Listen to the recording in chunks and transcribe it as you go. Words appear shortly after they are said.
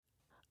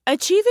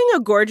Achieving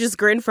a gorgeous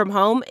grin from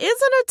home isn't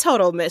a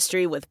total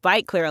mystery with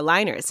Byte Clear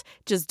aligners.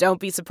 Just don't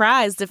be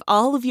surprised if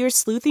all of your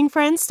sleuthing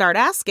friends start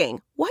asking,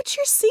 "What's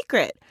your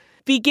secret?"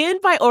 Begin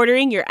by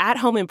ordering your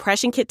at-home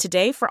impression kit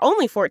today for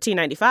only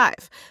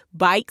 $14.95.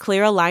 Byte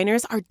Clear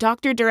aligners are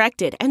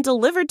doctor-directed and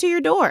delivered to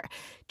your door.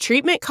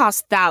 Treatment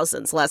costs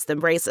thousands less than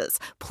braces.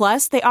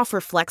 Plus, they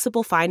offer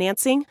flexible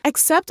financing,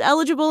 accept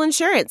eligible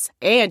insurance,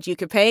 and you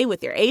can pay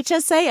with your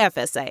HSA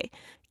FSA.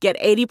 Get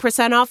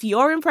 80% off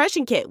your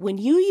impression kit when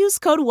you use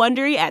code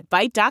WONDERY at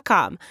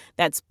Byte.com.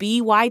 That's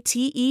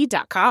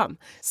BYTE.com.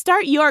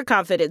 Start your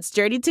confidence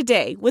journey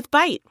today with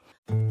Byte.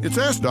 It's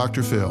Ask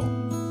Dr. Phil.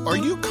 Are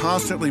you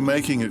constantly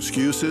making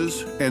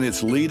excuses and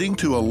it's leading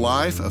to a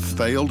life of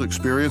failed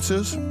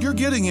experiences? You're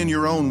getting in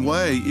your own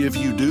way if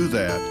you do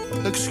that.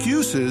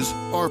 Excuses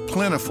are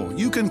plentiful.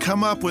 You can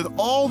come up with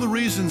all the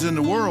reasons in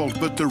the world,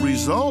 but the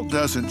result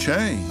doesn't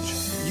change.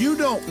 You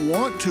don't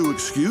want to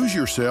excuse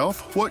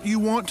yourself. What you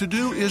want to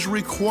do is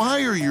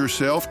require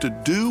yourself to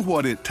do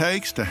what it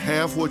takes to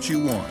have what you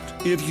want.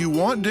 If you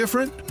want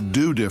different,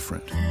 do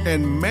different.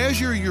 And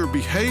measure your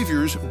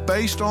behaviors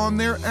based on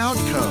their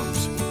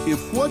outcomes.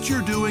 If what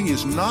you're doing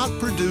is not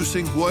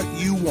producing what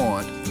you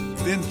want,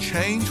 then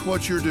change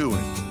what you're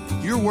doing.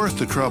 You're worth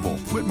the trouble.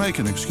 Quit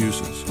making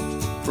excuses.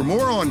 For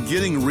more on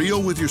getting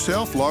real with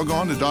yourself, log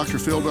on to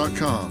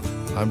drphil.com.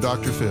 I'm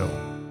Dr. Phil.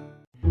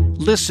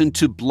 Listen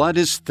to Blood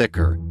is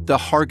Thicker, The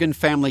Hargan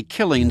Family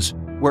Killings,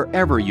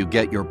 wherever you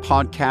get your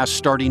podcast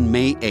starting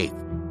May 8th.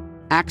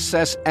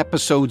 Access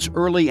episodes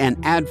early and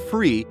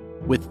ad-free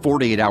with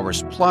 48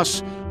 Hours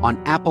Plus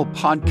on Apple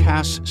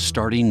Podcasts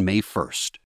starting May 1st.